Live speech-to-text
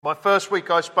My first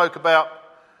week I spoke about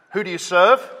who do you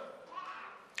serve?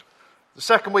 The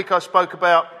second week I spoke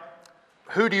about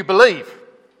who do you believe?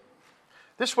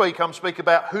 This week I'm speaking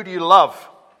about who do you love?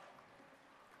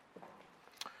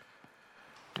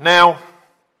 Now,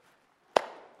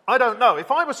 I don't know.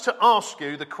 If I was to ask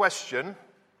you the question,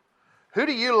 who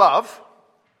do you love?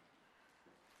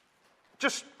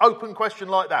 Just open question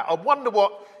like that. I wonder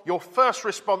what your first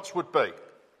response would be.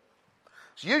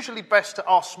 It's usually best to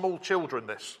ask small children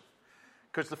this,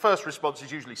 because the first response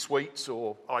is usually sweets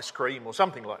or ice cream or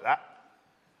something like that.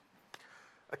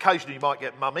 Occasionally you might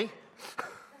get mummy.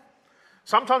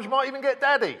 Sometimes you might even get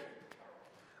daddy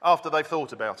after they've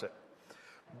thought about it.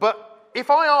 But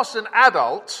if I asked an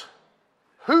adult,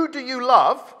 who do you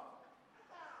love?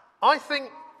 I think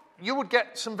you would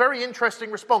get some very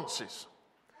interesting responses.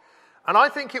 And I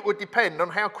think it would depend on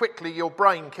how quickly your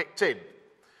brain kicked in.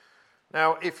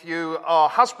 Now, if you are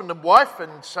husband and wife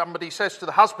and somebody says to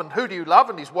the husband, who do you love?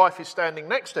 And his wife is standing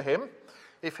next to him,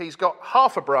 if he's got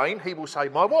half a brain, he will say,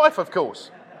 my wife, of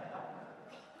course.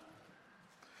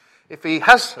 If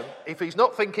he's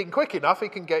not thinking quick enough, he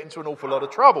can get into an awful lot of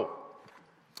trouble.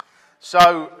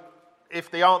 So, if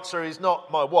the answer is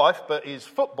not my wife, but is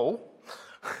football,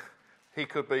 he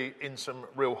could be in some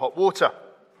real hot water.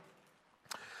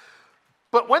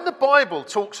 But when the Bible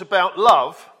talks about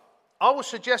love, I will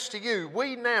suggest to you,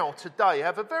 we now today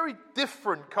have a very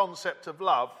different concept of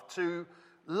love to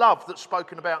love that's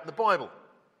spoken about in the Bible.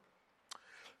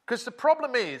 Because the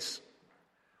problem is,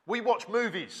 we watch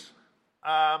movies.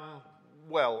 Let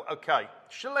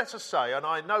us say, and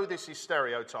I know this is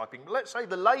stereotyping, but let's say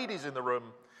the ladies in the room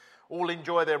all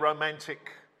enjoy their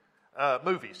romantic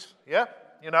movies, yeah?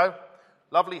 You know,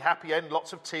 lovely happy end,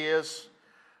 lots of tears,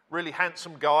 really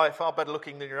handsome guy, far better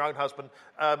looking than your own husband,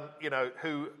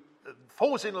 who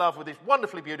falls in love with this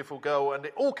wonderfully beautiful girl, and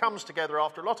it all comes together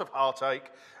after a lot of heartache,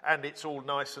 and it's all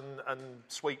nice and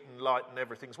sweet and light, and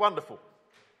everything's wonderful.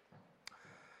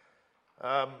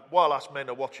 While us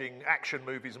men are watching action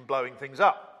movies and blowing things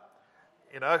up,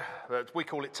 we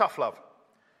call it tough love.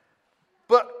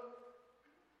 But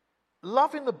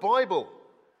love in the Bible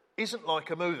isn't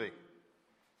like a movie.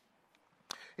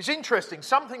 It's interesting,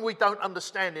 something we don't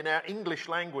understand in our English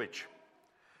language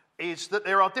is that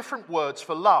there are different words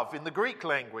for love in the Greek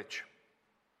language.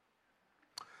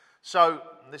 So,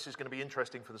 this is going to be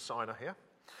interesting for the signer here.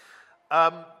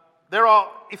 There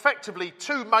are effectively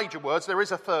two major words. There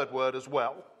is a third word as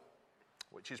well,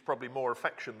 which is probably more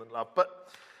affection than love.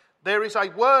 But there is a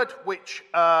word which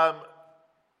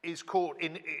is called,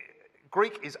 in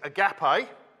Greek, is agape.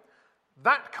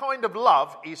 That kind of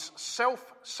love is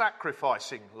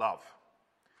self-sacrificing love.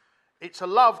 It's a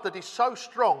love that is so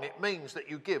strong it means that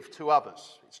you give to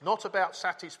others. It's not about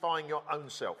satisfying your own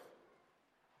self.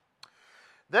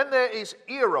 Then there is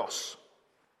eros,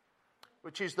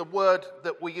 which is the word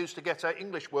that we use to get our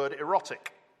English word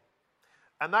erotic.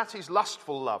 And that is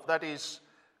lustful love. That is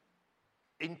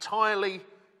entirely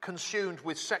consumed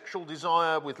with sexual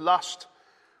desire, with lust,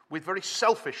 with very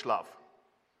selfish love.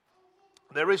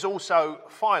 There is also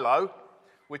philo,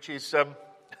 which is the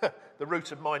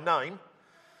root of my name,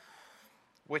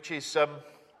 which is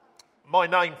my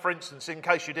name, for instance, in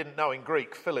case you didn't know in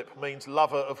Greek, Philip means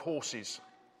lover of horses.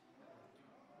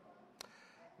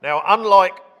 Now,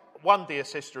 unlike one dear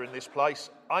sister in this place,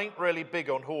 I ain't really big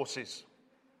on horses.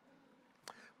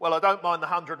 Well, I don't mind the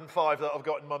 105 that I've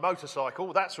got in my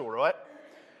motorcycle, that's all right.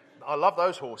 I love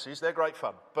those horses, they're great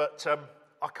fun. But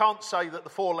I can't say that the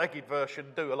four-legged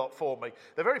version do a lot for me.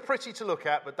 They're very pretty to look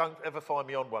at, but don't ever find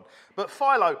me on one. But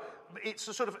philo,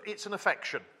 it's an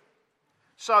affection.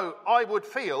 So I would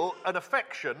feel an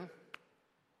affection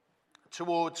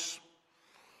towards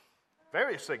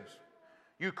various things.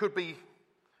 You could be,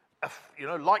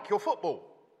 like your football.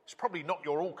 It's probably not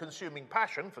your all-consuming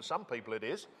passion. For some people it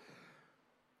is.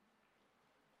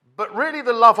 But really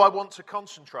the love I want to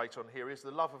concentrate on here is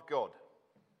the love of God.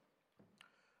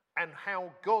 And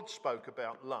how God spoke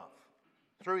about love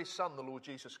through his Son, the Lord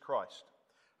Jesus Christ.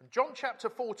 And John chapter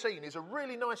 14 is a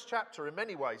really nice chapter in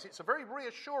many ways. It's a very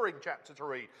reassuring chapter to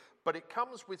read, but it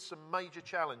comes with some major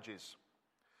challenges.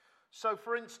 So,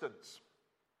 for instance,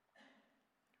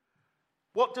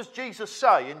 what does Jesus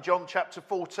say in John chapter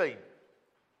 14?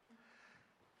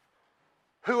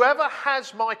 Whoever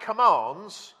has my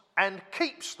commands and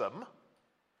keeps them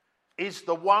is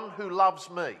the one who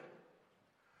loves me.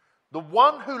 The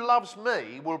one who loves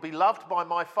me will be loved by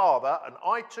my Father, and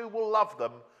I too will love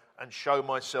them and show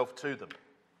myself to them.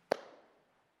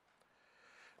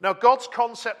 Now, God's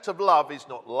concept of love is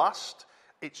not lust,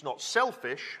 it's not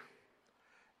selfish,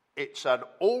 it's an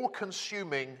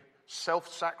all-consuming,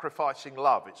 self-sacrificing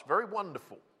love. It's very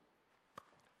wonderful.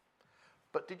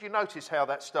 But did you notice how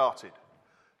that started?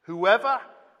 Whoever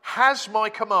has my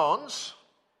commands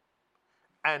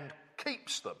and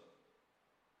keeps them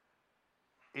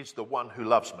is the one who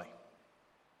loves me.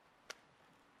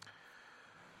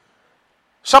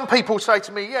 Some people say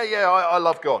to me, I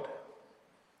love God.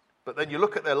 But then you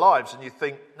look at their lives and you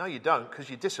think, no, you don't, because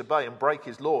you disobey and break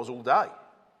his laws all day.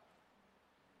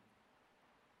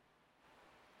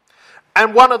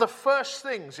 And one of the first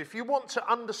things, if you want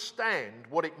to understand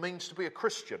what it means to be a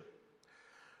Christian,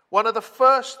 one of the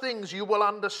first things you will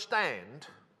understand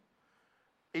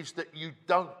is that you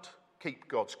don't keep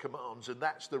God's commands, and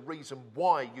that's the reason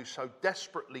why you so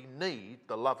desperately need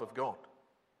the love of God.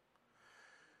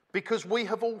 Because we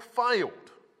have all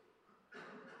failed.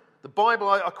 The Bible,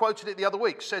 I quoted it the other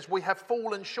week, says we have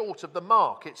fallen short of the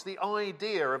mark. It's the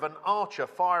idea of an archer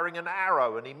firing an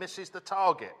arrow and he misses the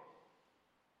target.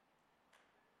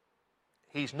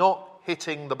 He's not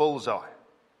hitting the bullseye.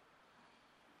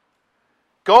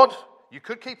 God, you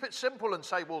could keep it simple and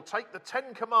say, well, take the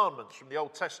 10 Commandments from the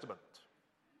Old Testament.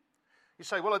 You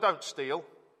say, well, I don't steal.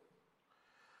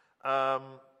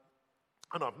 And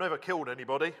I've never killed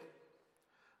anybody.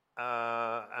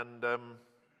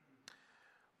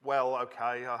 Well,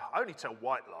 okay, I only tell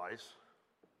white lies.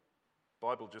 The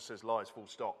Bible just says lies, full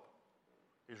stop.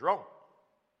 Is wrong.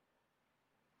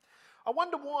 I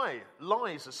wonder why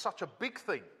lies are such a big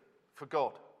thing for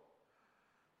God.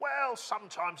 Well,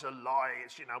 sometimes a lie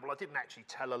is, well, I didn't actually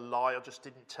tell a lie, I just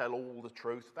didn't tell all the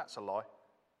truth. That's a lie.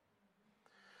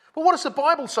 But what does the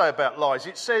Bible say about lies?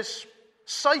 It says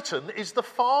Satan is the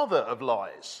father of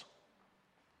lies.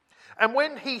 And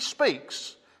when he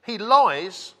speaks, he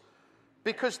lies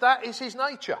because that is his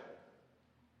nature.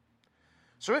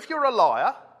 So if you're a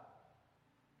liar,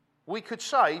 we could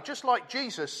say, just like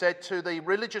Jesus said to the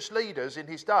religious leaders in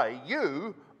his day,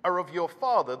 you are of your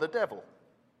father, the devil.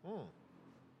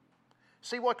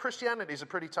 See why Christianity is a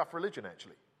pretty tough religion,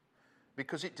 actually.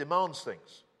 Because it demands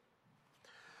things.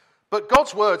 But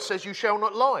God's word says you shall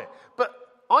not lie. But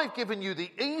I've given you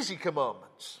the easy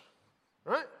commandments.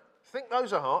 Right? Think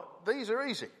those are hard. These are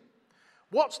easy.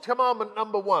 What's commandment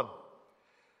number 1?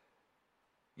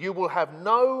 You will have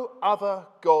no other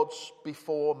gods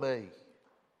before me.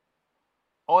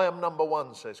 I am number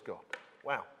 1, says God.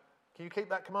 Wow. Can you keep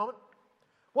that commandment?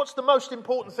 What's the most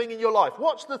important thing in your life?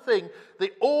 What's the thing,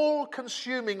 the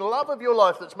all-consuming love of your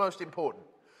life that's most important?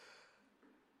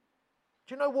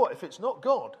 Do you know what? If it's not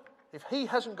God, if he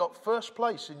hasn't got first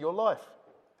place in your life,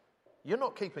 you're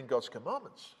not keeping God's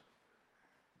commandments.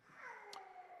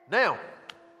 Now,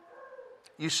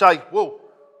 you say, well,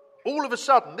 all of a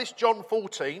sudden, this John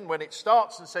 14, when it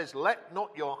starts and says, let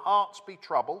not your hearts be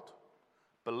troubled,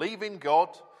 believe in God,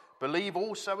 believe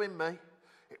also in me.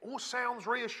 It all sounds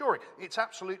reassuring. It's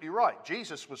absolutely right.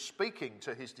 Jesus was speaking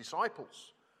to his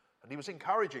disciples and he was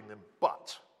encouraging them,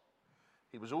 but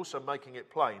he was also making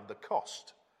it plain the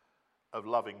cost of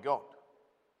loving God.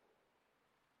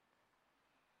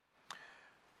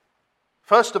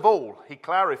 First of all, he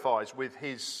clarifies with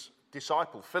his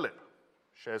disciple Philip,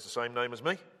 shares the same name as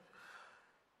me.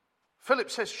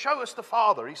 Philip says, show us the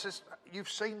Father. He says,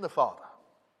 you've seen the Father.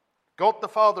 God the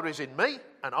Father is in me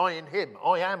and I in him.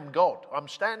 I am God. I'm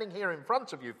standing here in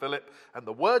front of you, Philip, and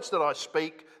the words that I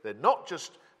speak, they're not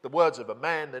just the words of a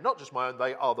man, they're not just my own,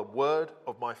 they are the word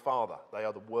of my Father. They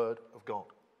are the word of God.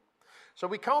 So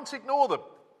we can't ignore them.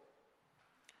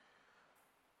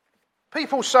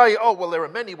 People say, oh, well, there are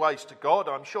many ways to God.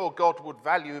 I'm sure God would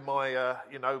value my,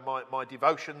 my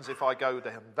devotions if I go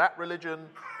down that religion,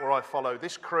 or I follow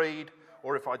this creed,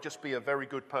 or if I just be a very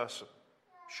good person.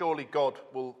 Surely God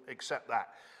will accept that.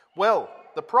 Well,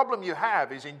 the problem you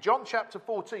have is in John chapter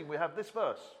 14, we have this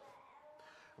verse.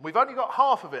 And we've only got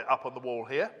half of it up on the wall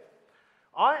here.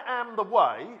 I am the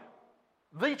way,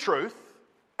 the truth,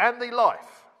 and the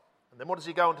life. And then what does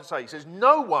he go on to say? He says,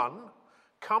 no one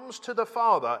comes to the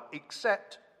Father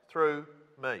except through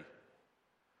me.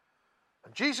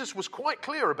 And Jesus was quite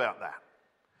clear about that.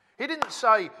 He didn't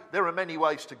say there are many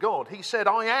ways to God. He said,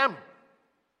 I am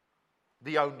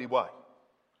the only way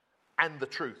and the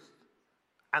truth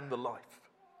and the life.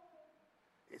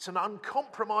 It's an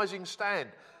uncompromising stand,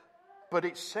 but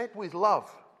it's said with love.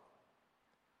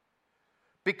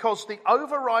 Because the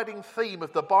overriding theme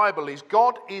of the Bible is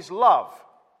God is love.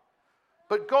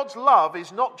 But God's love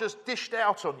is not just dished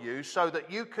out on you so that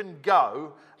you can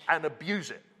go and abuse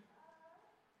it.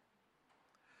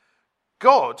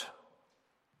 God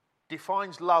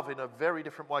defines love in a very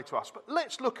different way to us. But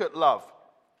let's look at love.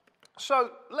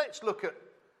 So let's look at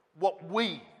what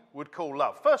we would call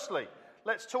love. Firstly,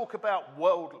 let's talk about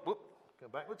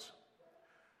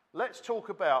Let's talk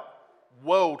about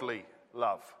worldly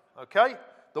love. Okay?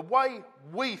 the way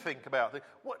we think about things.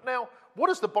 What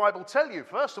does the Bible tell you?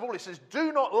 First of all, it says,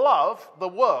 do not love the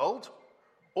world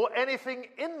or anything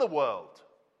in the world.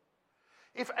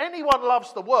 If anyone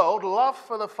loves the world, love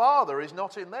for the Father is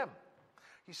not in them.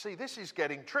 You see, this is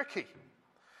getting tricky.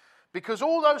 Because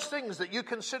all those things that you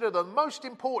consider the most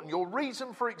important, your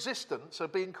reason for existence, are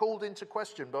being called into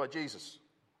question by Jesus.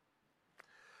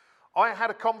 I had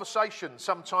a conversation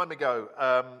some time ago.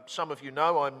 Some of you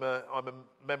know I'm a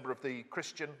member of the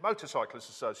Christian Motorcyclists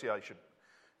Association.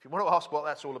 If you want to ask what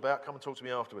that's all about, come and talk to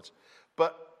me afterwards.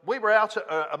 But we were out at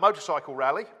a motorcycle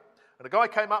rally, and a guy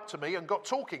came up to me and got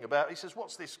talking about, he says,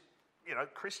 what's this,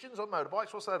 Christians on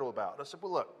motorbikes, what's that all about? And I said,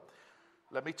 well, look,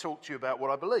 let me talk to you about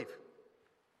what I believe.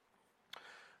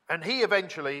 And he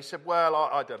said, well,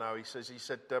 I don't know. He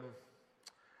said,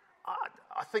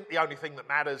 I think the only thing that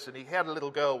matters, and he had a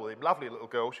little girl with him, lovely little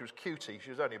girl, she was cutie,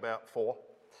 she was only about 4.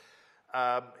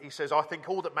 He says, I think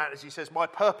all that matters, he says, my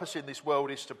purpose in this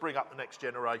world is to bring up the next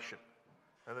generation.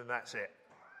 And then that's it.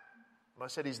 And I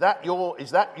said, is that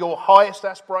your highest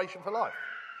aspiration for life?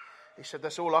 He said,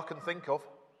 that's all I can think of.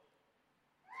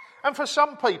 And for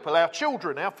some people, our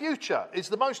children, our future, is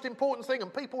the most important thing,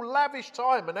 and people lavish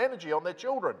time and energy on their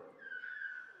children.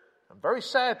 And very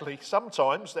sadly,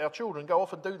 sometimes our children go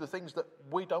off and do the things that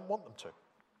we don't want them to,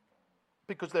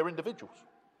 because they're individuals.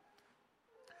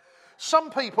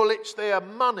 Some people, it's their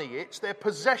money, it's their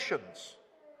possessions.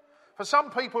 For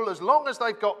some people, as long as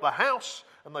they've got the house,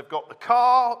 and they've got the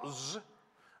cars,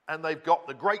 and they've got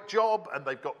the great job, and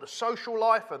they've got the social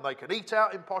life, and they can eat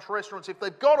out in posh restaurants, if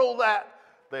they've got all that,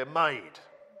 they're made.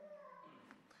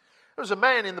 There was a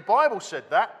man in the Bible said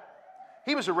that.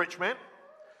 He was a rich man.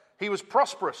 He was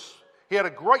prosperous. He had a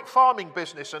great farming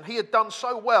business, and he had done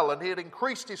so well, and he had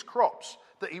increased his crops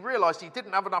that he realized he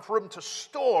didn't have enough room to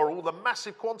store all the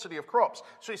massive quantity of crops.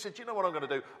 So he said, you know what I'm going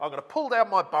to do? I'm going to pull down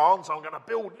my barns. I'm going to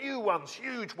build new ones,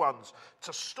 huge ones,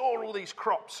 to store all these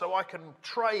crops so I can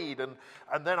trade, and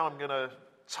then I'm going to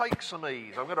take some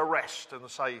ease. I'm going to rest and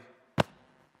say,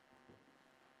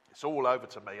 it's all over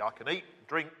to me. I can eat,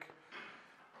 drink,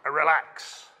 and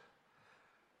relax.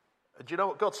 And do you know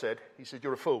what God said? He said,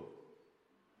 you're a fool.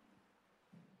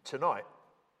 Tonight,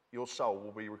 your soul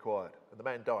will be required. And the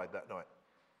man died that night.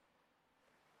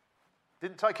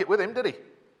 Didn't take it with him, did he?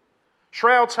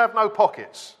 Shrouds have no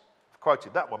pockets. I've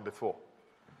quoted that one before.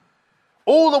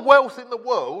 All the wealth in the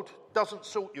world doesn't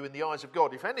sort you in the eyes of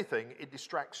God. If anything, it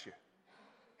distracts you.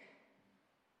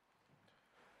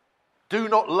 Do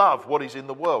not love what is in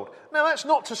the world. Now, that's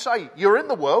not to say you're in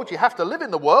the world, you have to live in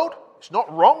the world. It's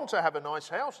not wrong to have a nice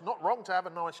house, not wrong to have a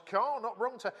nice car, not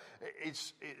wrong to...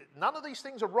 none of these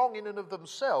things are wrong in and of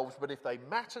themselves, but if they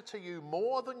matter to you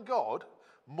more than God,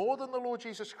 more than the Lord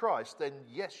Jesus Christ, then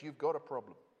yes, you've got a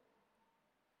problem.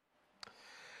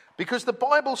 Because the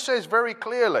Bible says very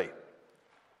clearly,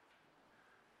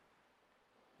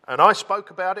 and I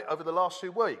spoke about it over the last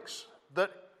few weeks,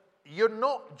 that you're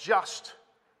not just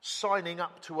signing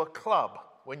up to a club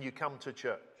when you come to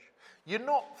church. You're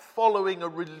not following a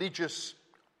religious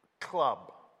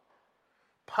club.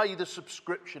 Pay the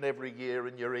subscription every year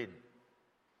and you're in.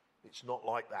 It's not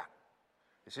like that.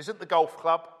 This isn't the golf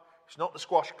club. It's not the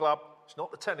squash club. It's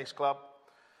not the tennis club.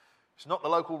 It's not the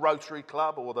local Rotary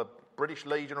Club or the British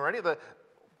Legion or any of the...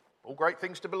 all great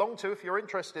things to belong to if you're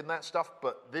interested in that stuff,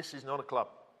 but this is not a club.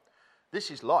 This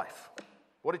is life.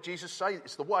 What did Jesus say?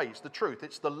 It's the way, it's the truth,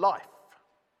 it's the life.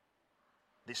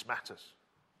 This matters.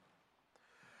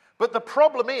 But the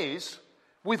problem is,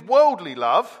 with worldly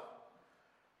love,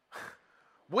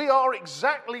 we are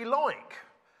exactly like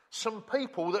some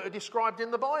people that are described in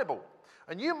the Bible.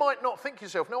 And you might not think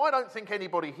yourself, no, I don't think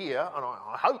anybody here, and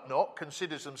I hope not,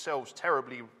 considers themselves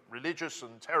terribly religious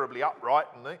and terribly upright,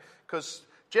 because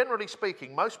generally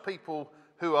speaking, most people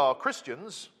who are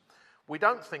Christians, we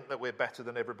don't think that we're better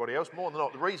than everybody else. More than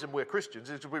not, the reason we're Christians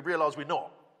is because we realise we're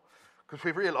not. Because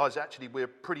we realise actually we're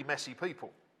pretty messy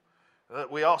people.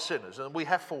 We are sinners and we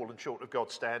have fallen short of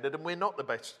God's standard and we're not the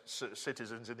best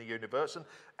citizens in the universe.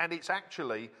 And it's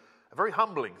actually a very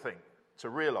humbling thing to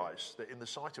realise that in the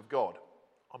sight of God,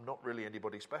 I'm not really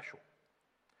anybody special.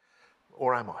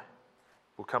 Or am I?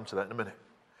 We'll come to that in a minute.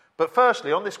 But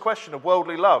firstly, on this question of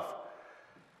worldly love,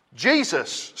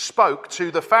 Jesus spoke to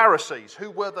the Pharisees,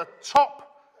 who were the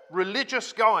top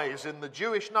religious guys in the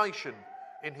Jewish nation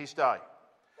in his day.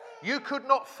 You could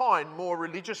not find more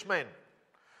religious men,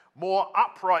 more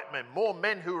upright men, more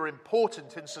men who were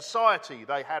important in society.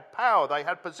 They had power, they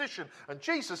had position. And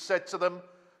Jesus said to them,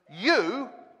 you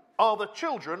are the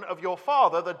children of your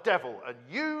father, the devil, and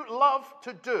you love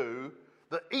to do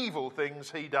the evil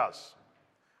things he does.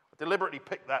 I deliberately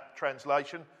picked that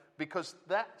translation because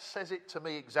that says it to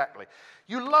me exactly.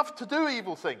 You love to do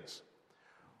evil things.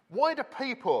 Why do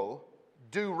people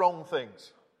do wrong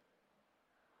things?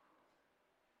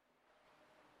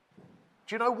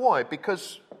 Do you know why?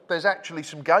 Because there's actually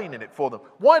some gain in it for them.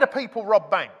 Why do people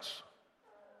rob banks?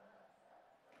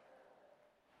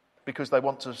 Because they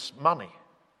want money.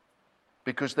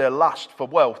 Because they're lust for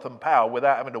wealth and power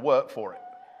without having to work for it.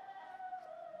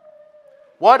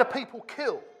 Why do people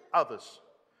kill others?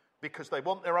 Because they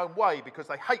want their own way, because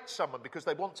they hate someone, because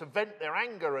they want to vent their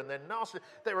anger and their nasty.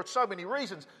 There are so many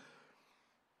reasons.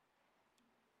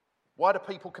 Why do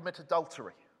people commit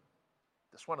adultery?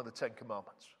 That's one of the 10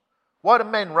 Commandments. Why do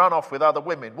men run off with other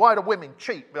women? Why do women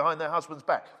cheat behind their husband's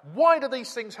back? Why do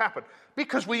these things happen?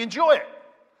 Because we enjoy it.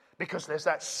 Because there's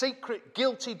that secret,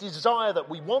 guilty desire that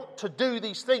we want to do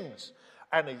these things.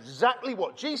 And exactly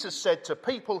what Jesus said to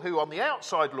people who on the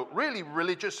outside look really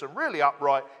religious and really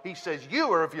upright, he says,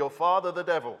 you are of your father, the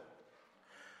devil.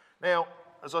 Now,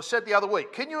 as I said the other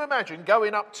week, can you imagine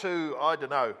going up to, I don't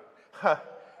know,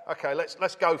 okay,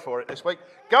 let's go for it this week,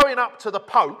 going up to the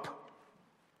Pope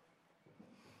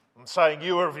and saying,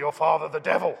 you are of your father, the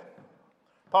devil.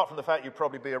 Apart from the fact you'd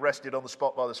probably be arrested on the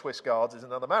spot by the Swiss guards is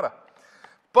another matter.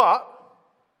 But,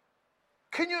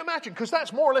 can you imagine? Because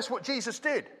that's more or less what Jesus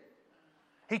did.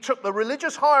 He took the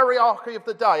religious hierarchy of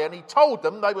the day and he told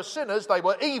them they were sinners, they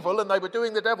were evil, and they were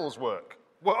doing the devil's work.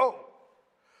 Whoa.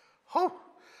 Oh.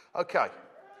 Okay.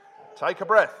 Take a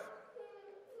breath.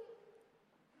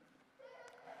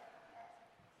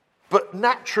 But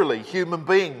naturally, human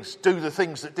beings do the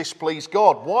things that displease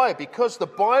God. Why? Because the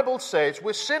Bible says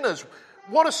we're sinners.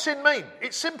 What does sin mean?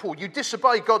 It's simple. You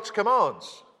disobey God's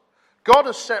commands. God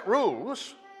has set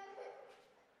rules,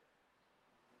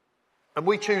 and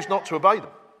we choose not to obey them.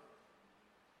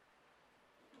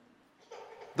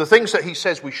 The things that he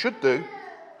says we should do,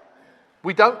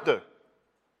 we don't do.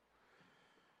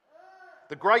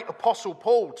 The great Apostle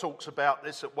Paul talks about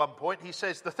this at one point. He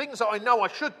says, the things that I know I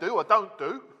should do, I don't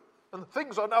do. And the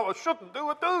things I know I shouldn't do,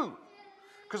 I do.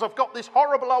 Because I've got this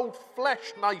horrible old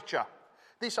flesh nature.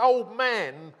 This old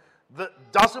man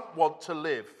that doesn't want to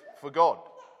live for God.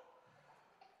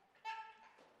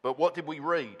 But what did we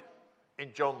read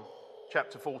in John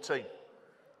chapter 14?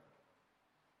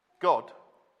 God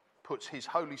puts his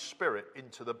Holy Spirit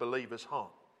into the believer's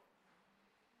heart.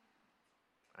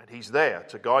 And he's there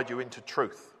to guide you into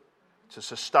truth, to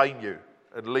sustain you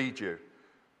and lead you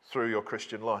through your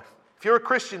Christian life. If you're a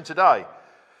Christian today,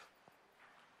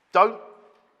 don't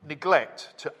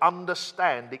neglect to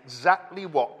understand exactly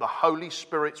what the Holy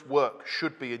Spirit's work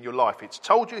should be in your life. It's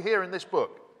told you here in this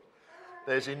book.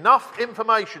 There's enough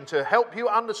information to help you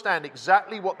understand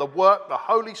exactly what the work the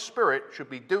Holy Spirit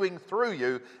should be doing through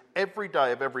you every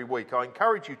day of every week. I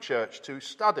encourage you, church, to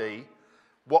study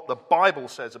what the Bible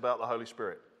says about the Holy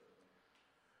Spirit.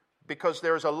 Because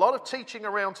there is a lot of teaching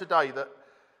around today that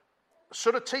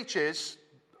sort of teaches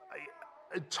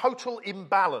a total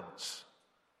imbalance.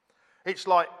 It's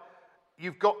like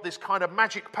you've got this kind of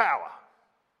magic power,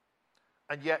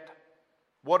 and yet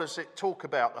what does it talk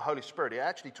about, the Holy Spirit? It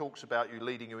actually talks about you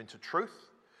leading you into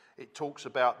truth. It talks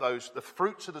about the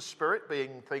fruits of the Spirit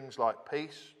being things like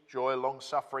peace, joy,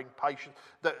 long-suffering, patience,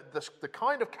 the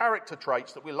kind of character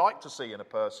traits that we like to see in a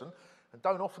person and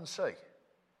don't often see.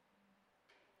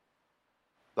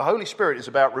 The Holy Spirit is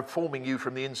about reforming you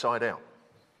from the inside out.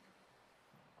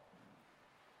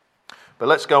 But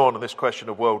let's go on to this question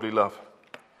of worldly love.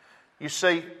 You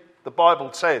see, the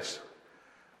Bible says,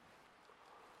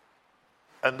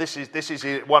 and this is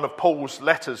one of Paul's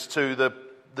letters to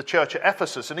the church at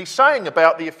Ephesus, and he's saying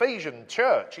about the Ephesian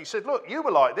church, he said, look, you were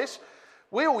like this.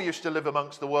 We all used to live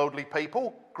amongst the worldly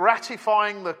people,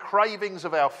 gratifying the cravings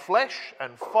of our flesh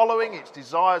and following its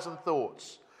desires and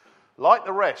thoughts. Like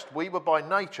the rest, we were by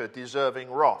nature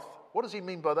deserving wrath. What does he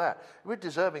mean by that? We're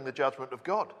deserving the judgment of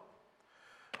God.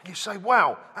 And you say,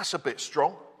 wow, that's a bit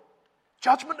strong.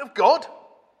 Judgment of God?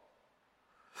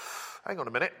 Hang on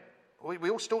a minute.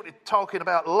 We all started talking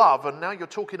about love, and now you're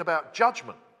talking about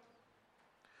judgment.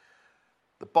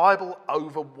 The Bible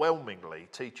overwhelmingly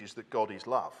teaches that God is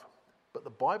love. But the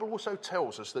Bible also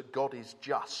tells us that God is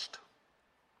just.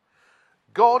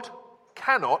 God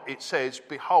cannot, it says,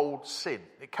 behold sin.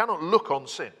 It cannot look on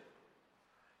sin.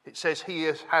 It says he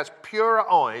has purer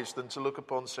eyes than to look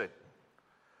upon sin.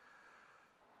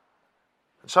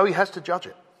 And so he has to judge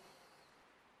it.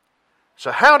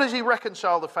 So how does he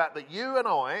reconcile the fact that you and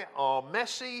I are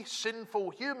messy, sinful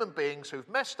human beings who've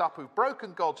messed up, who've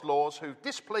broken God's laws, who've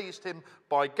displeased him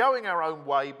by going our own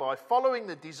way, by following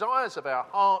the desires of our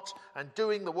hearts and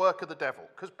doing the work of the devil?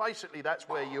 Because basically that's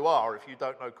where you are if you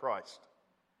don't know Christ.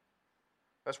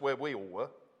 That's where we all were.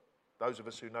 those of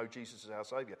us who know Jesus as our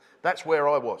Saviour. That's where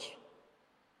I was.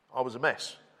 I was a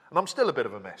mess. And I'm still a bit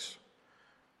of a mess.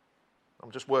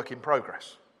 I'm just work in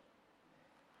progress.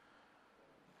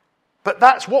 But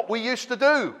that's what we used to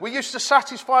do. We used to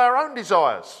satisfy our own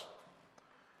desires.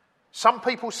 Some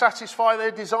people satisfy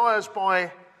their desires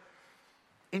by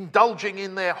indulging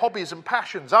in their hobbies and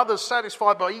passions. Others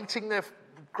satisfy by eating their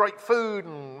great food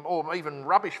or even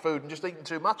rubbish food and just eating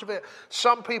too much of it.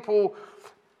 Some people,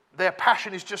 their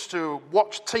passion is just to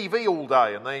watch TV all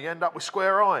day and they end up with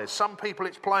square eyes. Some people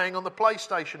it's playing on the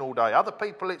PlayStation all day. Other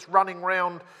people it's running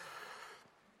around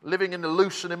living in a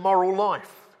loose and immoral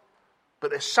life. But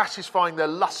they're satisfying their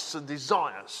lusts and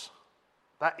desires.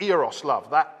 That eros love,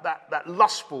 that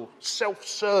lustful,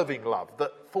 self-serving love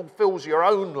that fulfills your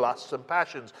own lusts and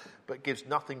passions but gives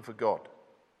nothing for God.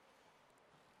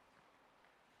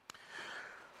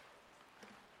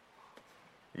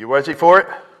 You ready for it?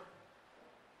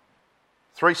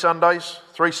 3 Sundays,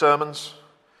 3 sermons,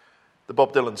 the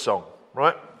Bob Dylan song,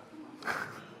 right?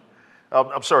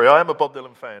 I'm sorry, I am a Bob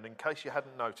Dylan fan, in case you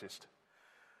hadn't noticed.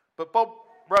 But Bob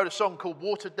wrote a song called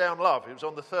Watered Down Love. It was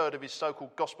on the 3rd of his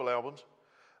so-called gospel albums.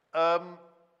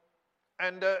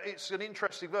 It's an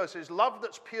interesting verse. It says, love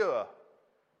that's pure,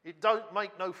 it don't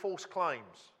make no false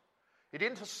claims. It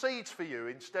intercedes for you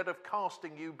instead of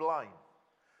casting you blame.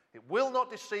 It will not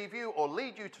deceive you or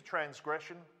lead you to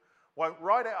transgression, won't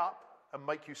write it up and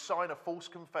make you sign a false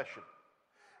confession.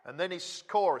 And then his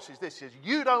chorus is this, is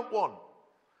you don't want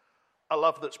a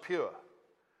love that's pure.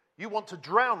 You want to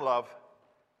drown love.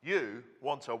 You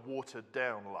want a watered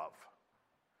down love.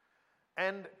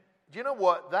 And do you know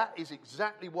what? That is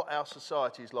exactly what our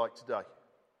society is like today.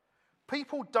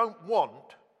 People don't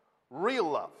want real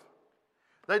love.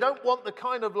 They don't want the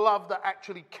kind of love that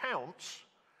actually counts.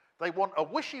 They want a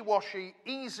wishy-washy,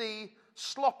 easy,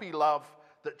 sloppy love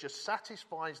that just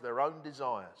satisfies their own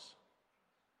desires.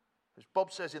 As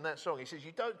Bob says in that song, he says,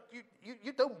 you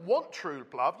don't want true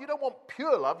love. You don't want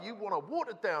pure love. You want a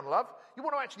watered down love. You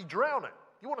want to actually drown it.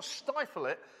 You want to stifle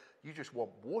it. You just want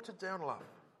watered down love.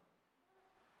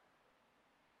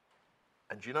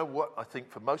 And do you know what I think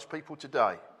for most people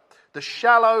today? The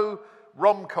shallow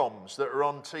rom-coms that are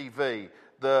on TV,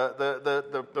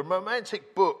 the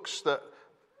romantic books that,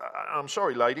 I'm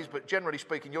sorry ladies, but generally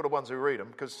speaking, you're the ones who read them,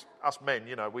 because us men,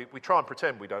 we try and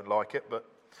pretend we don't like it, but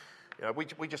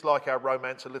we just like our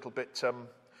romance a little bit,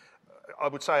 I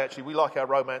would say actually we like our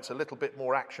romance a little bit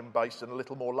more action-based and a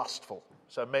little more lustful.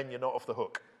 So men, you're not off the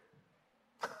hook.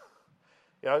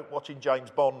 Watching James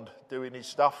Bond doing his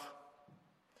stuff.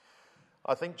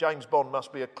 I think James Bond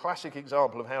must be a classic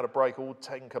example of how to break all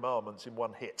 10 commandments in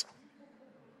one hit.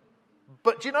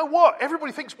 But do you know what?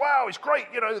 Everybody thinks, wow, it's great,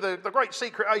 the great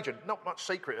secret agent. Not much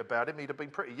secret about him. He'd have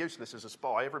been pretty useless as a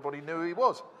spy. Everybody knew who he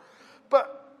was.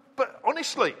 But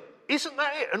honestly, isn't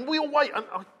that it? And we all wait. And,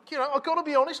 I've got to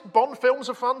be honest, Bond films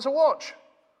are fun to watch.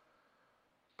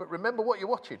 But remember what you're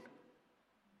watching.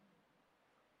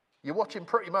 You're watching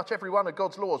pretty much every one of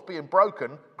God's laws being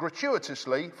broken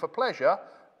gratuitously for pleasure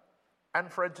and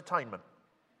for entertainment.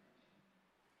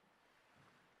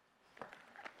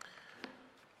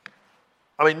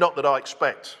 I mean, not that I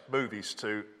expect movies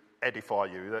to edify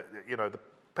you. The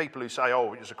people who say,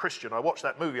 oh, as a Christian, I watched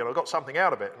that movie and I got something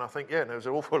out of it. And I think, yeah, there's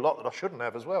an awful lot that I shouldn't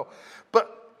have as well.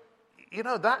 But,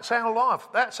 that's our life.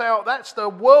 That's the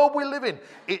world we live in.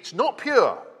 It's not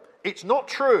pure. It's not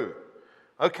true.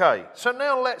 Okay, so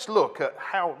now let's look at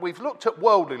how we've looked at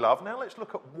worldly love. Now let's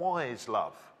look at wise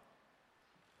love.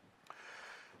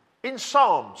 In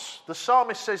Psalms, the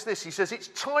psalmist says this. He says, it's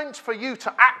time for you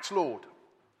to act, Lord.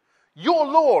 Your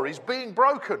law is being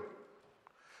broken.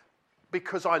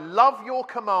 Because I love your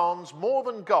commands more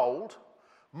than gold,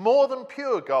 more than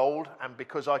pure gold, and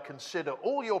because I consider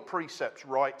all your precepts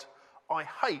right, I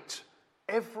hate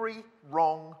every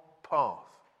wrong path.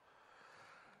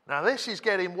 Now this is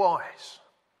getting wise.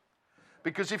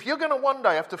 Because if you're going to one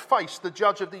day have to face the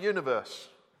judge of the universe,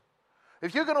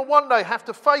 if you're going to one day have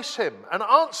to face him and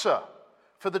answer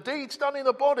for the deeds done in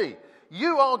the body,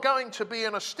 you are going to be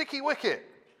in a sticky wicket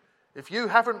if you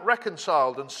haven't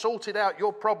reconciled and sorted out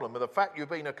your problem with the fact you've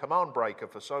been a command breaker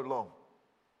for so long.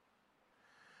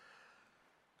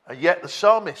 And yet the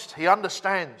psalmist, he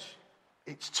understands,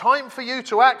 it's time for you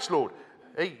to act, Lord.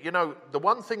 The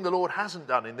one thing the Lord hasn't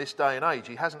done in this day and age,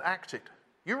 he hasn't acted.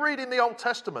 You read in the Old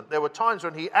Testament, there were times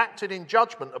when he acted in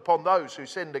judgment upon those who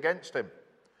sinned against him.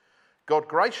 God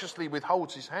graciously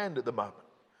withholds his hand at the moment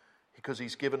because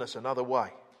he's given us another way.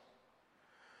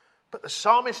 But the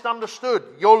psalmist understood,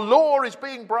 your law is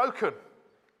being broken.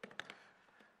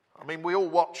 I mean, we all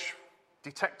watch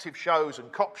detective shows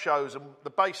and cop shows, and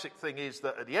the basic thing is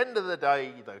that at the end of the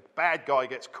day, the bad guy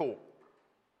gets caught.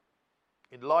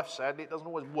 In life, sadly, it doesn't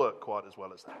always work quite as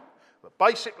well as that. But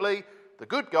basically, the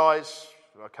good guys,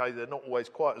 okay, they're not always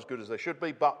quite as good as they should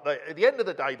be, but at the end of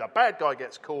the day, the bad guy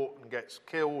gets caught and gets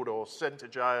killed or sent to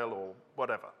jail or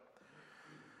whatever.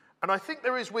 And I think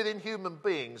there is within human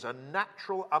beings a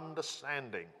natural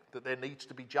understanding that there needs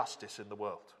to be justice in the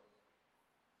world.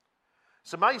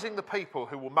 It's amazing the people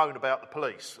who will moan about the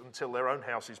police until their own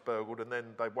house is burgled and then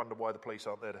they wonder why the police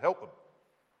aren't there to help them.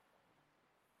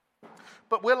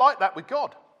 But we're like that with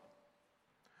God.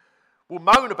 We'll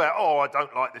moan about, I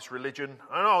don't like this religion,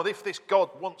 and if this God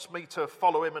wants me to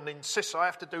follow him and insists I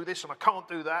have to do this and I can't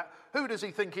do that, who does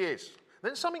he think he is?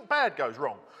 Then something bad goes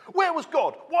wrong. Where was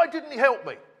God? Why didn't he help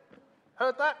me?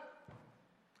 Heard that?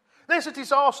 There's a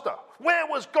disaster. Where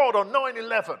was God on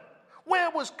 9/11?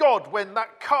 Where was God when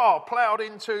that car ploughed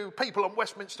into people on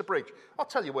Westminster Bridge? I'll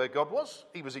tell you where God was.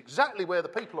 He was exactly where the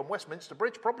people on Westminster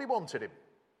Bridge probably wanted him.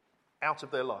 Out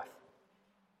of their life.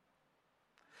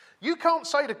 You can't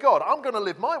say to God, I'm going to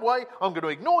live my way, I'm going to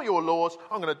ignore your laws,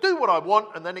 I'm going to do what I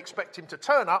want, and then expect him to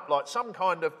turn up like some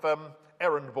kind of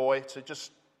errand boy to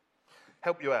just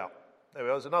help you out.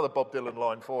 There's another Bob Dylan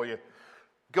line for you.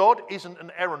 God isn't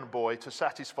an errand boy to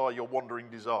satisfy your wandering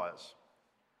desires.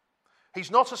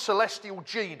 He's not a celestial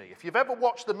genie. If you've ever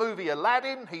watched the movie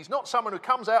Aladdin, he's not someone who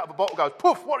comes out of a bottle and goes,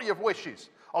 poof, what are your wishes?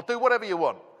 I'll do whatever you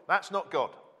want. That's not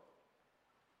God.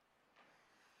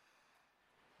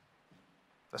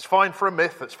 That's fine for a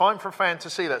myth, that's fine for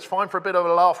fantasy, that's fine for a bit of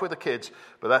a laugh with the kids,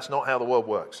 but that's not how the world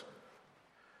works.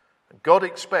 And God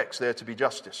expects there to be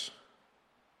justice.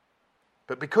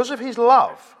 But because of his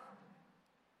love,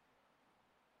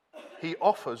 he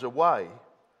offers a way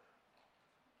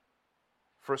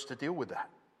for us to deal with that.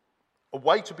 A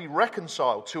way to be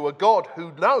reconciled to a God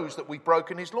who knows that we've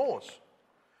broken his laws.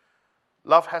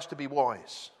 Love has to be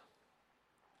wise.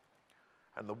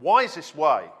 And the wisest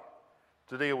way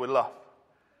to deal with love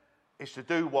is to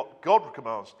do what God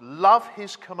commands. Love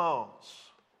his commands.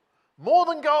 More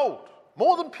than gold.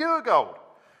 More than pure gold.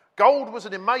 Gold was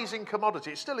an amazing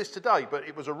commodity. It still is today, but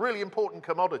it was a really important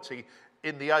commodity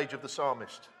in the age of the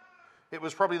psalmist. It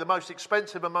was probably the most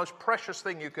expensive and most precious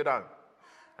thing you could own.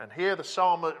 And here the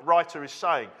psalm writer is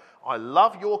saying, I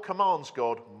love your commands,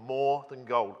 God, more than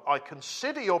gold. I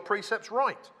consider your precepts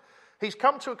right. He's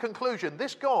come to a conclusion.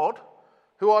 This God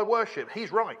who I worship,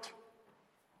 he's right.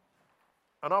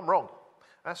 And I'm wrong.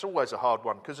 That's always a hard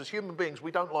one, because as human beings, we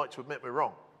don't like to admit we're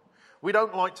wrong. We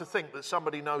don't like to think that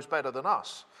somebody knows better than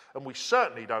us. And we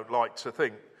certainly don't like to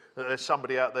think that there's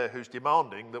somebody out there who's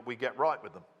demanding that we get right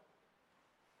with them.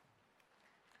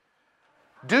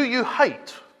 Do you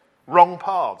hate wrong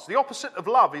paths? The opposite of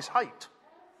love is hate.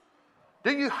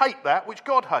 Do you hate that which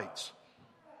God hates?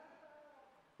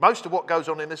 Most of what goes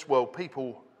on in this world,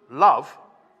 people love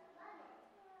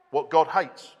what God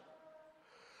hates.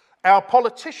 Our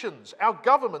politicians, our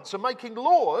governments are making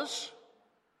laws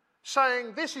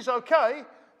saying this is okay.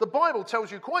 The Bible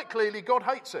tells you quite clearly God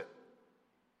hates it.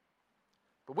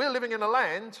 But we're living in a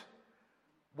land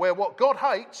where what God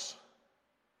hates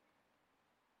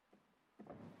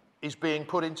is being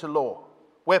put into law.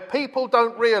 Where people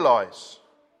don't realise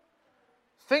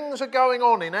things are going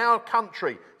on in our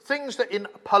country, things that in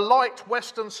polite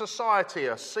Western society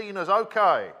are seen as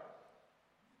okay.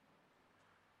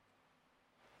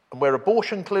 And where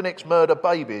abortion clinics murder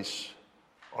babies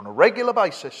on a regular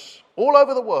basis all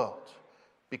over the world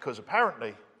because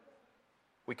apparently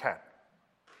we can.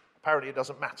 Apparently it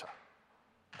doesn't matter.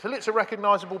 Until it's a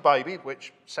recognisable baby,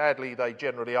 which sadly they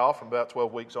generally are from about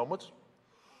 12 weeks onwards.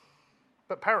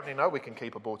 But apparently no, we can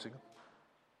keep aborting them.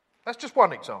 That's just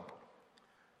one example.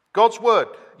 God's word.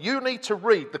 You need to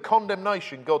read the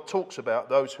condemnation God talks about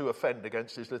those who offend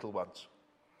against his little ones.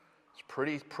 It's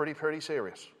pretty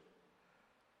serious.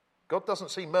 God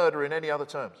doesn't see murder in any other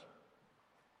terms.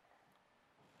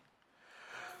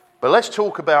 But let's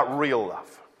talk about real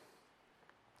love.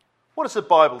 What does the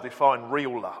Bible define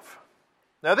real love?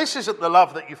 Now, this isn't the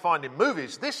love that you find in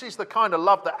movies. This is the kind of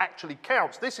love that actually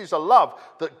counts. This is a love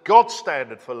that God's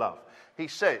standard for love. He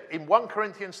said, in 1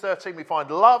 Corinthians 13, we find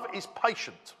love is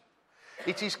patient.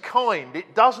 It is kind.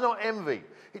 It does not envy.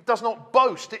 It does not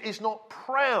boast. It is not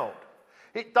proud.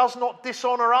 It does not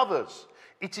dishonour others.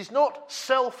 It is not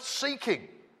self-seeking.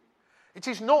 It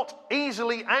is not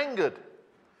easily angered.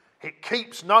 It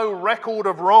keeps no record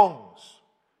of wrongs.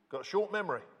 Got a short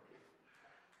memory.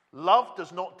 Love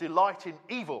does not delight in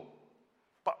evil,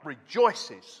 but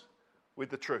rejoices with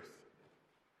the truth.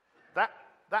 That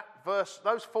verse,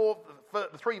 the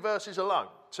 3 verses alone,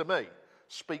 to me,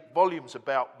 speak volumes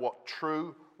about what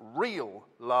true, real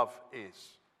love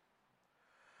is.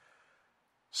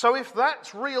 So if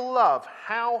that's real love,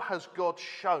 how has God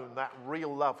shown that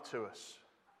real love to us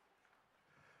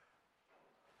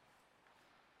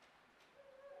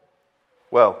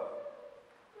Well,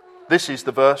 this is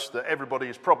the verse that everybody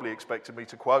is probably expecting me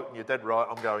to quote, and you're dead right,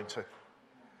 I'm going to.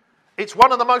 It's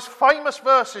one of the most famous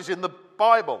verses in the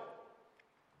Bible.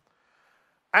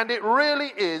 And it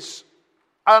really is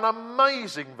an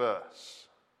amazing verse.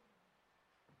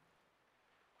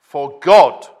 For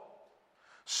God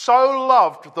so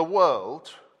loved the world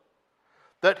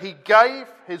that he gave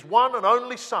his one and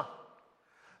only Son,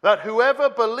 that whoever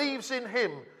believes in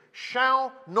him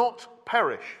shall not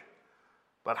perish,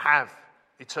 but have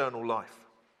eternal life.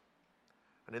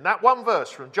 And in that one verse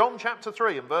from John chapter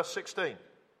 3 and verse 16,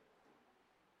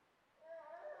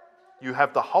 you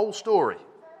have the whole story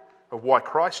of why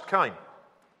Christ came.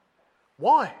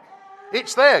 Why?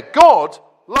 It's there. God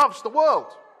loves the world.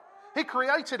 He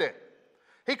created it.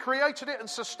 He created it and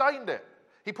sustained it.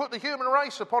 He put the human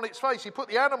race upon its face. He put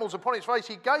the animals upon its face.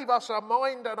 He gave us a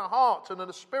mind and a heart and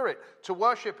a spirit to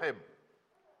worship him.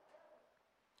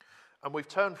 And we've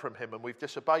turned from him and we've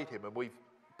disobeyed him and we've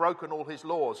broken all his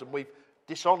laws and we've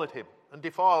dishonoured him and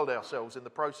defiled ourselves in the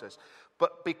process.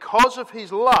 But because of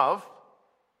his love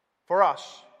for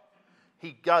us,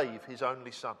 he gave his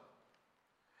only Son.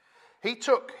 He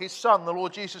took his Son, the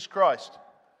Lord Jesus Christ.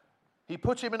 He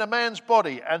put him in a man's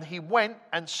body and he went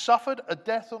and suffered a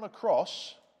death on a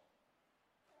cross.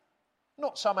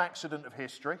 Not some accident of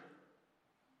history.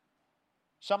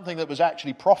 Something that was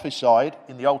actually prophesied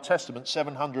in the Old Testament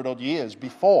 700 odd years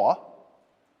before.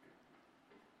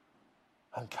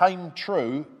 And came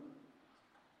true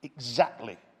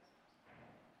exactly.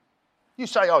 You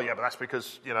say, oh yeah, but that's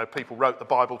because, people wrote the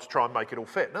Bible to try and make it all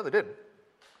fit. No, they didn't.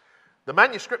 The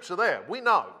manuscripts are there. We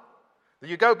know that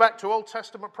you go back to Old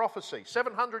Testament prophecy,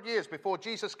 700 years before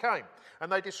Jesus came,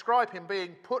 and they describe him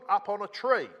being put up on a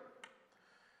tree,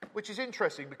 which is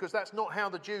interesting because that's not how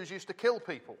the Jews used to kill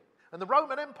people. And the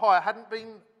Roman Empire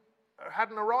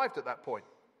hadn't arrived at that point.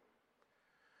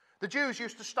 The Jews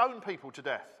used to stone people to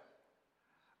death.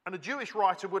 And a Jewish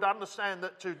writer would understand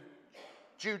that to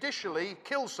judicially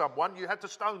kill someone, you had to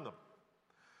stone them.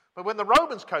 But when the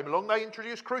Romans came along, they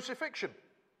introduced crucifixion.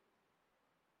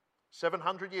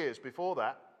 700 years before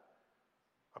that,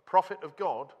 a prophet of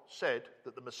God said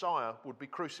that the Messiah would be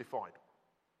crucified.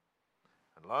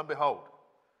 And lo and behold,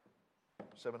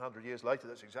 700 years later,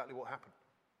 that's exactly what happened.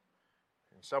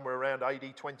 And somewhere around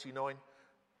AD 29,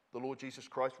 the Lord Jesus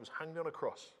Christ was hanged on a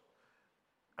cross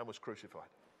and was crucified.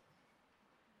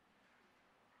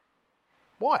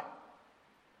 Why?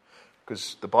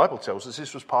 Because the Bible tells us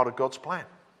this was part of God's plan.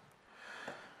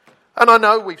 And I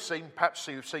know perhaps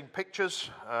you've seen pictures,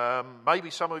 maybe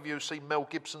some of you have seen Mel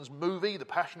Gibson's movie, The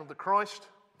Passion of the Christ,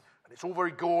 and it's all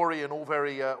very gory and all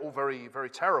very, very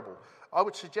terrible. I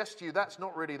would suggest to you that's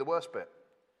not really the worst bit.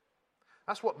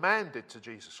 That's what man did to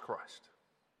Jesus Christ.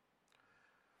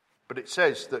 But it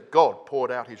says that God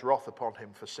poured out his wrath upon him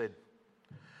for sin.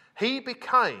 He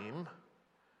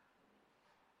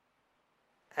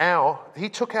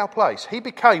took our place. He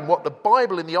became what the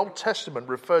Bible in the Old Testament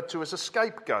referred to as a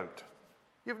scapegoat.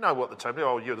 You know what the term is.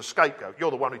 Oh, you're the scapegoat.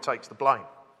 You're the one who takes the blame.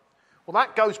 Well,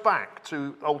 that goes back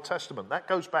to Old Testament. That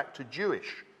goes back to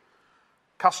Jewish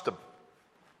custom.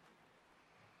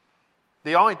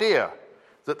 The idea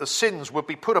that the sins would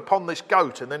be put upon this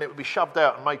goat and then it would be shoved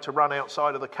out and made to run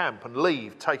outside of the camp and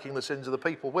leave, taking the sins of the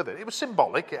people with it. It was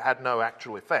symbolic. It had no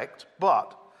actual effect.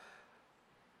 But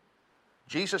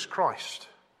Jesus Christ,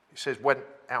 it says, went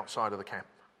outside of the camp.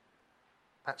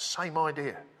 That same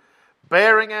idea.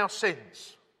 Bearing our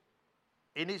sins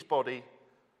in his body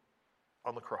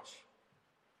on the cross.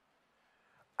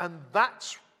 And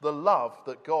that's the love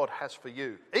that God has for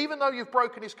you. Even though you've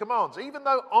broken his commands, even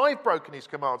though I've broken his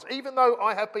commands, even though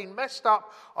I have been messed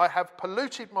up, I have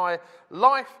polluted my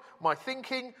life, my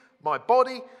thinking, my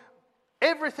body,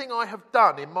 everything I have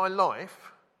done in my life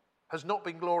has not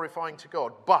been glorifying to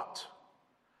God. But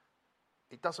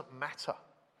it doesn't matter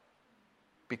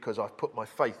because I've put my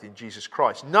faith in Jesus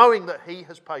Christ, knowing that he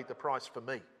has paid the price for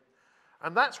me.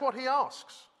 And that's what he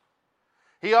asks.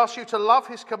 He asks you to love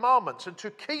his commandments and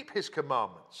to keep his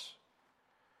commandments.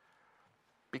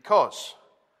 Because,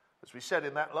 as we said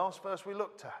in that last verse we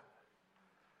looked at,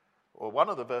 or one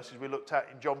of the verses we looked at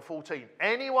in John 14,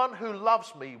 anyone who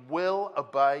loves me will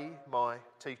obey my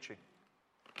teaching.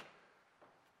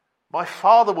 My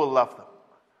Father will love them,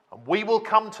 and we will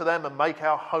come to them and make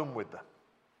our home with them.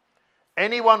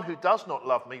 Anyone who does not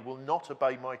love me will not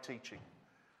obey my teaching.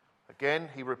 Again,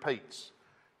 he repeats,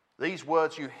 these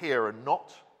words you hear are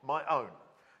not my own.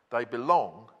 They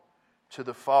belong to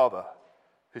the Father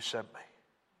who sent me.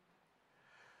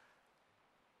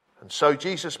 And so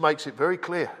Jesus makes it very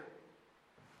clear.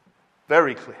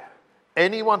 Very clear.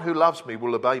 Anyone who loves me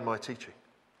will obey my teaching.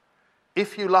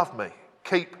 If you love me,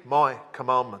 Keep my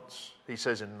commandments, he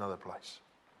says in another place.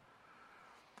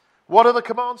 What are the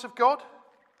commands of God?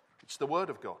 It's the Word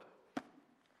of God.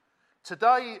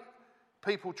 Today,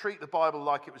 people treat the Bible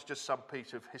like it was just some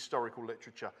piece of historical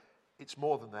literature. It's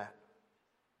more than that.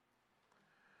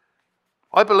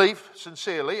 I believe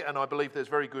sincerely, and I believe there's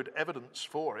very good evidence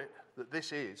for it, that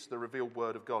this is the revealed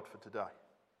Word of God for today.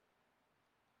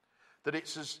 That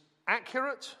it's as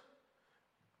accurate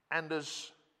and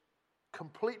as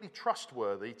completely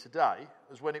trustworthy today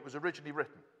as when it was originally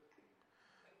written.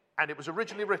 And it was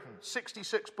originally written,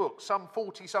 66 books, some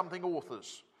 40-something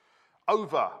authors,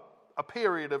 over a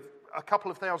period of a couple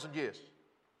of thousand years.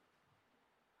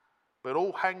 But it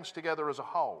all hangs together as a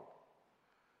whole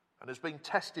and has been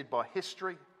tested by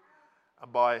history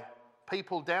and by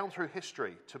people down through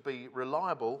history to be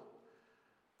reliable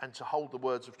and to hold the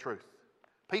words of truth.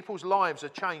 People's lives are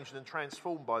changed and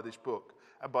transformed by this book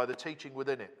and by the teaching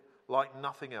within it like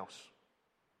nothing else.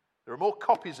 There are more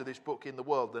copies of this book in the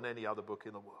world than any other book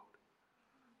in the world.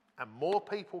 And more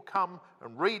people come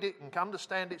and read it and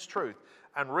understand its truth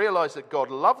and realize that God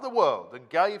loved the world and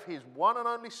gave his one and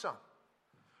only Son,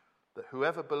 that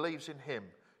whoever believes in him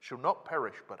shall not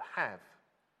perish but have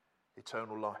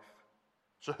eternal life.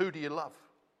 So who do you love?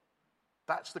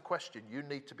 That's the question you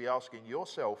need to be asking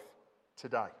yourself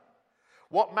today.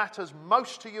 What matters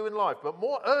most to you in life, but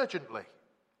more urgently,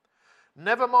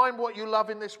 never mind what you love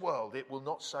in this world, it will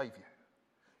not save you.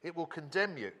 It will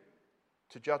condemn you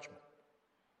to judgment.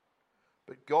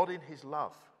 But God in his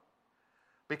love,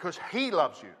 because he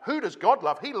loves you. Who does God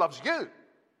love? He loves you.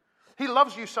 He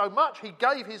loves you so much, he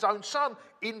gave his own Son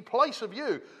in place of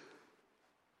you.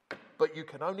 But you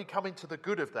can only come into the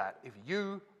good of that if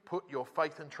you put your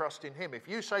faith and trust in him. If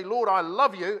you say, Lord, I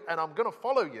love you and I'm going to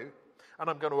follow you and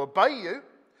I'm going to obey you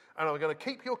and I'm going to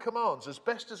keep your commands as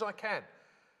best as I can.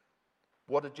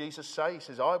 What did Jesus say? He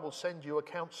says, I will send you a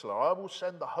counselor. I will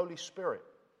send the Holy Spirit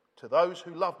to those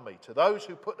who love me, to those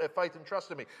who put their faith and trust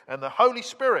in me. And the Holy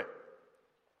Spirit,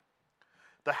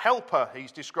 the helper,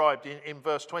 he's described in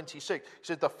verse 26. He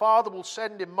said, the Father will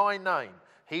send in my name.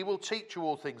 He will teach you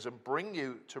all things and bring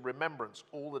you to remembrance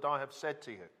all that I have said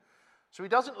to you. So he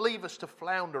doesn't leave us to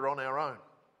flounder on our own.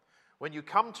 When you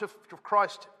come to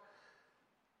Christ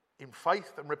in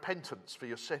faith and repentance for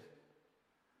your sin,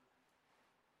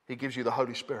 he gives you the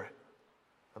Holy Spirit.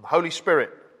 And the Holy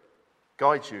Spirit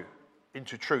guides you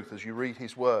into truth as you read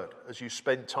his word, as you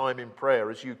spend time in prayer,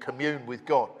 as you commune with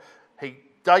God.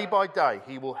 Day by day,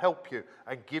 he will help you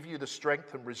and give you the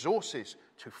strength and resources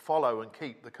to follow and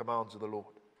keep the commands of the Lord.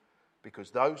 Because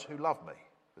those who love me,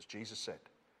 as Jesus said,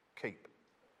 keep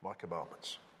my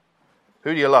commandments.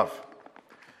 Who do you love?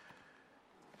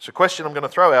 It's a question I'm going to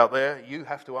throw out there. You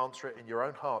have to answer it in your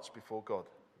own hearts before God.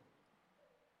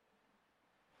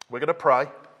 We're going to pray.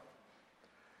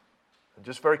 And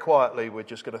just very quietly, we're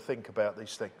just going to think about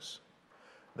these things.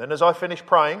 Then as I finish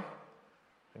praying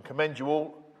and commend you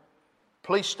all,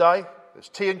 please stay. There's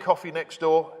tea and coffee next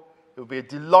door. It will be a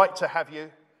delight to have you.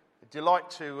 A delight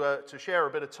to share a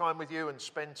bit of time with you and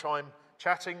spend time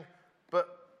chatting.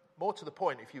 But more to the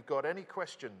point, if you've got any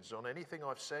questions on anything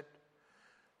I've said,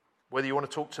 whether you want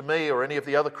to talk to me or any of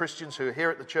the other Christians who are here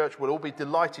at the church, we'll all be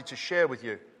delighted to share with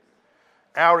you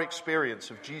our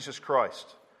experience of Jesus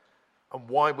Christ and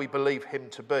why we believe him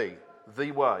to be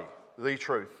the way, the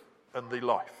truth, and the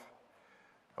life.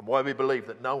 And why we believe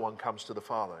that no one comes to the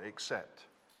Father except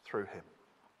through him.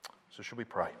 So shall we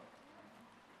pray?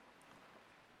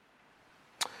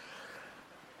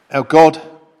 Our God,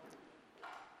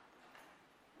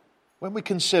 when we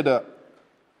consider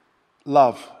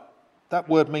love, that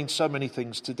word means so many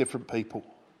things to different people.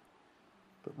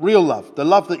 But real love, the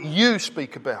love that you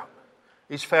speak about,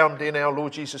 is found in our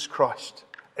Lord Jesus Christ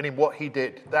and in what he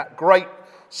did. That great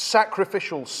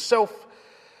sacrificial,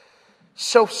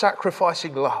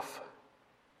 self-sacrificing love.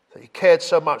 That he cared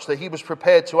so much that he was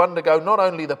prepared to undergo not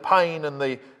only the pain and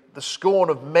the scorn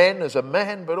of men as a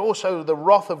man, but also the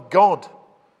wrath of God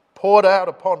poured out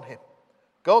upon him.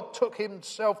 God took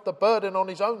himself the burden on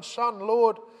his own Son.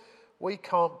 Lord, we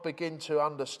can't begin to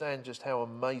understand just how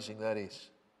amazing that is.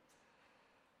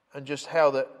 And just how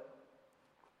that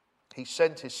he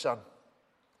sent his Son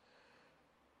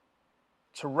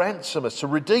to ransom us, to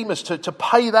redeem us, to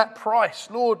pay that price.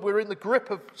 Lord, we're in the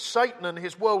grip of Satan and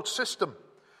his world system.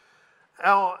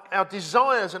 Our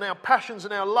desires and our passions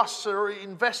and our lusts are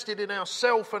invested in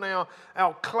ourself and our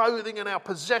clothing and our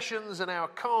possessions and our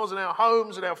cars and our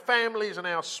homes and our families and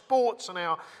our sports and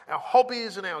our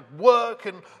hobbies and our work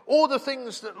and all the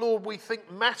things that, Lord, we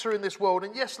think matter in this world.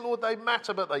 And yes, Lord, they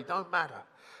matter, but they don't matter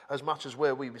as much as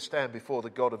where we stand before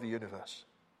the God of the universe.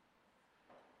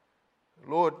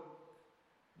 Lord,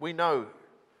 We know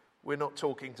we're not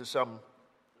talking to some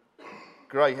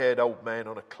grey-haired old man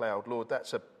on a cloud. Lord,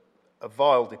 that's a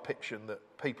vile depiction that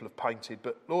people have painted.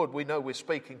 But Lord, we know we're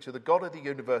speaking to the God of the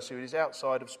universe who is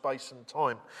outside of space and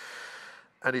time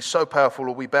and is so powerful.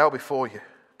 Lord, we bow before you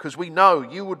because we know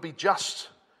you would be just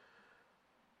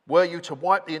were you to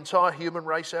wipe the entire human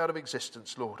race out of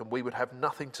existence, Lord, and we would have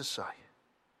nothing to say.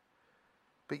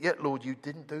 But yet, Lord, you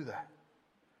didn't do that.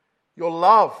 Your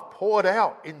love poured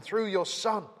out in through your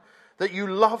Son, that you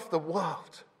loved the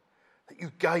world, that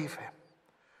you gave him,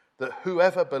 that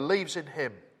whoever believes in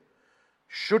him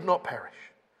should not perish,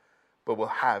 but will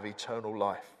have eternal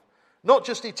life. Not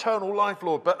just eternal life,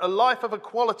 Lord, but a life of a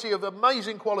quality, of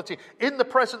amazing quality, in the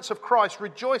presence of Christ,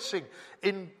 rejoicing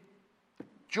in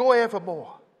joy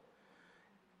evermore,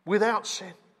 without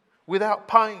sin, without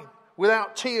pain,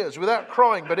 without tears, without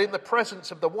crying, but in the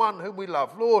presence of the one whom we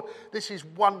love. Lord, this is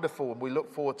wonderful, and we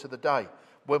look forward to the day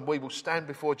when we will stand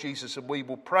before Jesus and we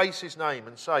will praise his name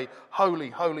and say,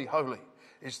 holy, holy, holy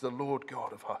is the Lord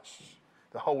God of hosts.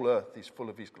 The whole earth is full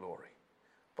of his glory.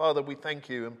 Father, we thank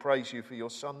you and praise you for your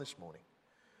Son this morning.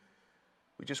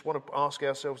 We just want to ask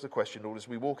ourselves the question, Lord, as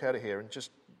we walk out of here, and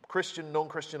just Christian,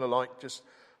 non-Christian alike, just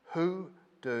who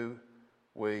do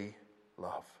we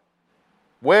love?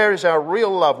 Where is our real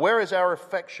love? Where is our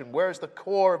affection? Where is the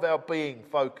core of our being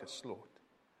focused, Lord?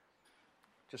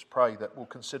 Just pray that we'll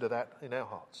consider that in our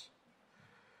hearts.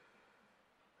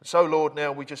 And so, Lord,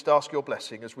 now we just ask your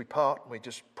blessing as we part. We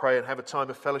just pray and have a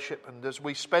time of fellowship. And as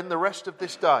we spend the rest of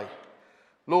this day,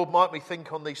 Lord, might we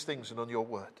think on these things and on your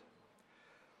word.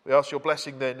 We ask your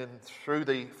blessing then and through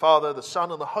the Father, the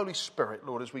Son and the Holy Spirit,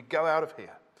 Lord, as we go out of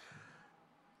here.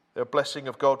 The blessing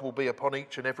of God will be upon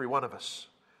each and every one of us.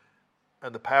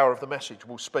 And the power of the message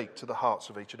will speak to the hearts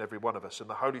of each and every one of us. And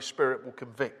the Holy Spirit will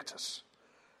convict us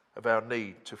of our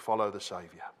need to follow the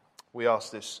Saviour. We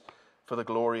ask this for the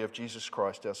glory of Jesus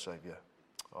Christ, our Saviour.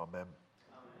 Amen.